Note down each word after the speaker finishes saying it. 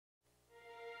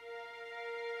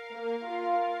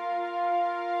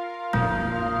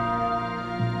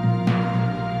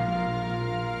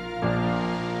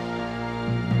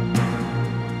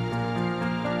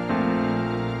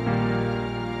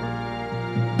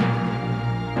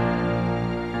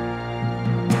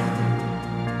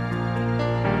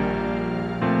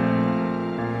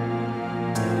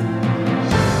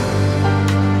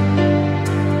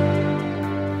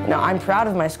I'm proud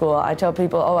of my school. I tell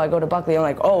people, oh, I go to Buckley. I'm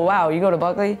like, oh, wow, you go to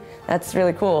Buckley? That's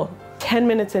really cool. 10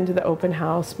 minutes into the open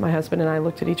house, my husband and I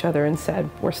looked at each other and said,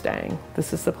 we're staying.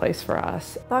 This is the place for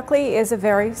us. Buckley is a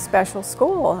very special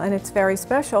school, and it's very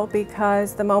special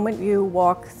because the moment you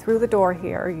walk through the door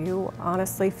here, you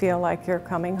honestly feel like you're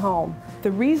coming home.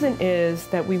 The reason is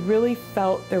that we really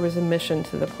felt there was a mission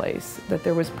to the place, that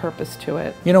there was purpose to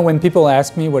it. You know, when people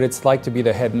ask me what it's like to be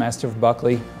the headmaster of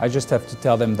Buckley, I just have to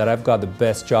tell them that I've got the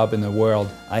best job in the world.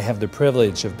 I have the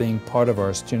privilege of being part of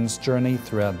our students' journey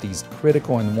throughout these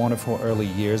critical and wonderful early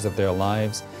years of their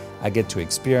lives. I get to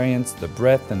experience the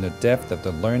breadth and the depth of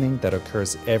the learning that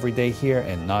occurs every day here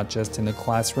and not just in the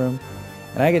classroom.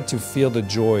 And I get to feel the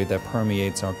joy that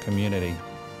permeates our community.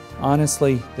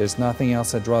 Honestly, there's nothing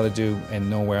else I'd rather do and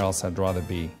nowhere else I'd rather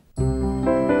be.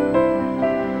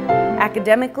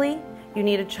 Academically, you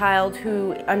need a child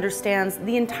who understands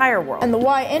the entire world. And the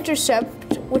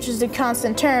y-intercept, which is the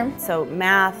constant term. So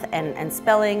math and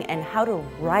spelling and how to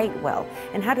write well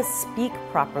and how to speak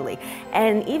properly.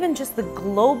 And even just the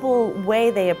global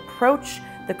way they approach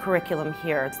the curriculum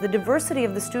here. The diversity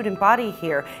of the student body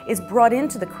here is brought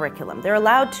into the curriculum. They're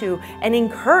allowed to and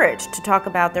encouraged to talk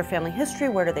about their family history,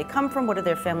 where do they come from, what do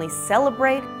their families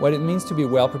celebrate. What it means to be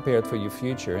well prepared for your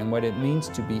future and what it means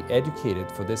to be educated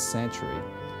for this century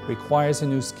requires a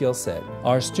new skill set.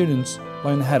 Our students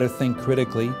learn how to think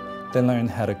critically, they learn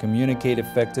how to communicate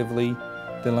effectively,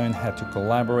 they learn how to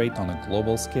collaborate on a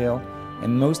global scale,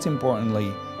 and most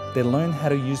importantly, they learn how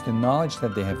to use the knowledge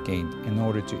that they have gained in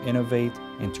order to innovate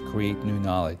and to create new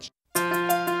knowledge.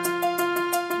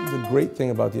 The great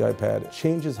thing about the iPad, it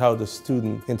changes how the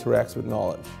student interacts with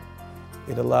knowledge.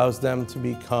 It allows them to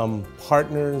become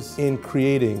partners in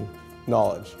creating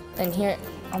knowledge. And here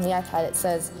on the iPad it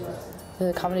says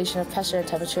the combination of pressure and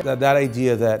temperature. That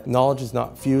idea that knowledge is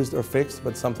not fused or fixed,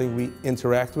 but something we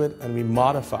interact with and we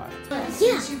modify.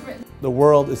 Yeah. The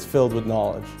world is filled with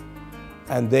knowledge,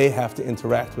 and they have to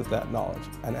interact with that knowledge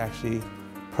and actually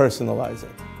personalize it.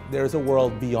 There's a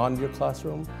world beyond your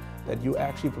classroom that you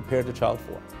actually prepared the child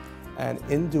for. And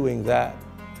in doing that,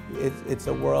 it's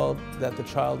a world that the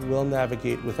child will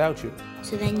navigate without you.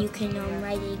 So then you can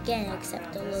write it again,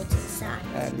 except the loads inside.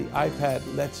 And the iPad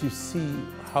lets you see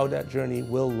how that journey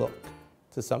will look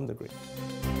to some degree.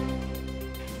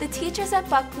 The teachers at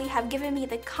Buckley have given me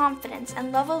the confidence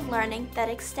and love of learning that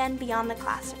extend beyond the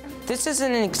classroom. This is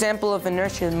an example of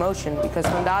inertia in motion because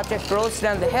when the object rolls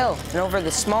down the hill and over the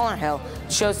smaller hill,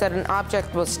 it shows that an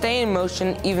object will stay in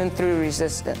motion even through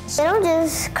resistance. They don't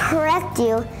just correct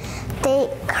you,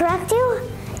 they correct you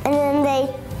and then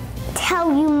they tell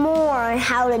you more on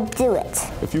how to do it.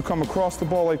 If you come across the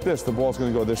ball like this, the ball's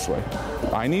going to go this way.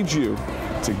 I need you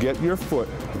to get your foot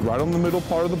right on the middle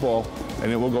part of the ball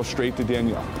and it will go straight to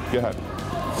Danielle. Go ahead.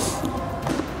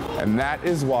 And that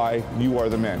is why you are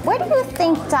the man. Where do you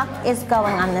think Duck is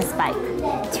going on this bike?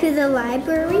 To the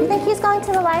library. You think he's going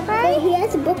to the library? He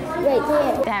has a book right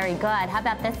there. Very good. How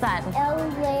about this one?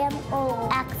 L-M-O.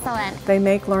 Excellent. They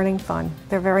make learning fun.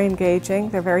 They're very engaging,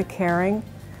 they're very caring,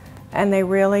 and they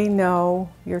really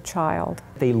know your child.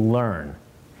 They learn.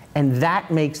 And that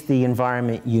makes the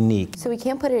environment unique. So we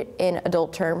can't put it in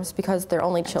adult terms because they're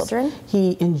only children.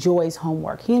 He enjoys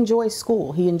homework. He enjoys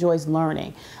school. He enjoys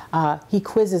learning. He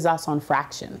quizzes us on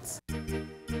fractions.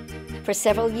 For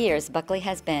several years, Buckley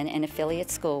has been an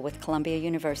affiliate school with Columbia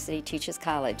University Teachers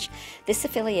College. This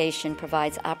affiliation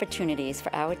provides opportunities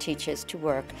for our teachers to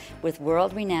work with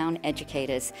world-renowned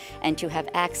educators and to have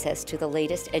access to the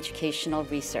latest educational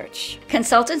research.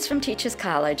 Consultants from Teachers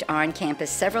College are on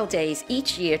campus several days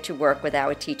each year to work with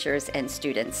our teachers and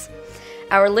students.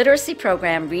 Our literacy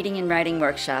program, Reading and Writing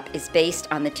Workshop, is based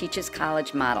on the Teachers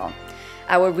College model.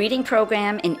 Our reading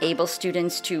program enables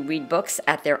students to read books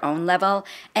at their own level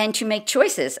and to make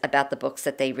choices about the books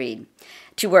that they read,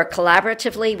 to work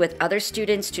collaboratively with other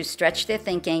students to stretch their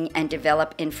thinking and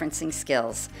develop inferencing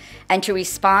skills, and to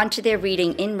respond to their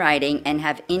reading in writing and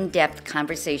have in-depth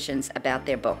conversations about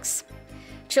their books.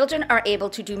 Children are able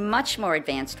to do much more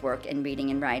advanced work in reading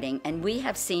and writing, and we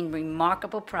have seen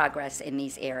remarkable progress in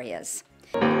these areas.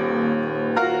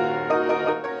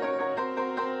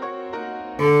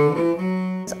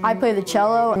 I play the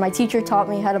cello, and my teacher taught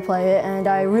me how to play it, and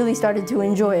I really started to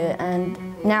enjoy it, and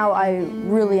now I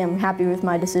really am happy with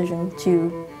my decision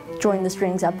to join the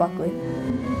strings at Buckley.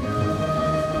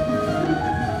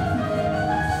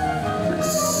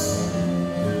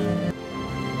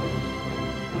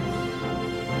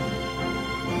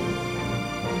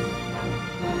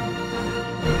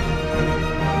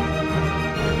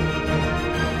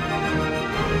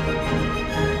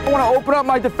 I want to open up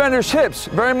my defender's hips,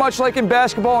 very much like in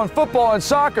basketball and football and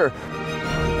soccer.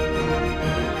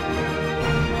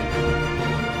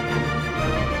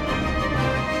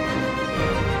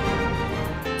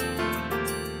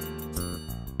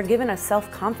 given a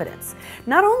self-confidence,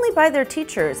 not only by their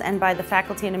teachers and by the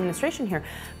faculty and administration here,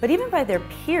 but even by their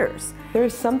peers.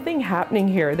 There's something happening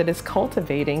here that is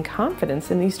cultivating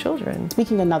confidence in these children.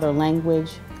 Speaking another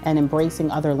language and embracing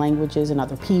other languages and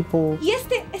other people. ¿Y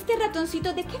este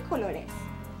ratoncito de qué color es?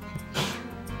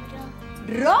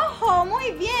 Rojo,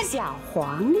 muy bien. 小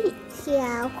黄鹂.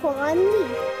 小黄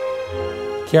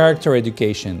鹂. Character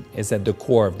education is at the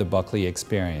core of the Buckley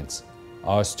experience.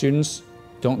 Our students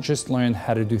don't just learn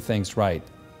how to do things right,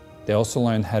 they also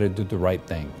learn how to do the right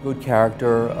thing. Good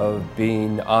character of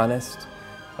being honest,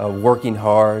 working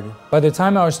hard. By the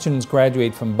time our students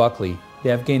graduate from Buckley, they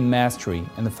have gained mastery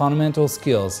in the fundamental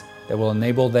skills that will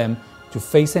enable them to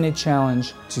face any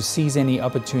challenge, to seize any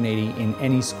opportunity in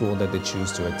any school that they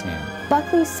choose to attend.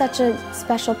 Buckley's such a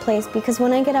special place because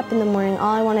when I get up in the morning,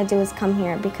 all I want to do is come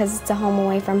here because it's a home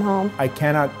away from home. I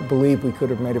cannot believe we could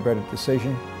have made a better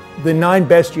decision. The 9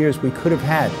 best years we could have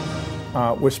had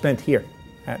were spent here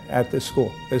at this school.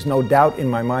 There's no doubt in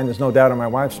my mind, there's no doubt in my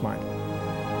wife's mind.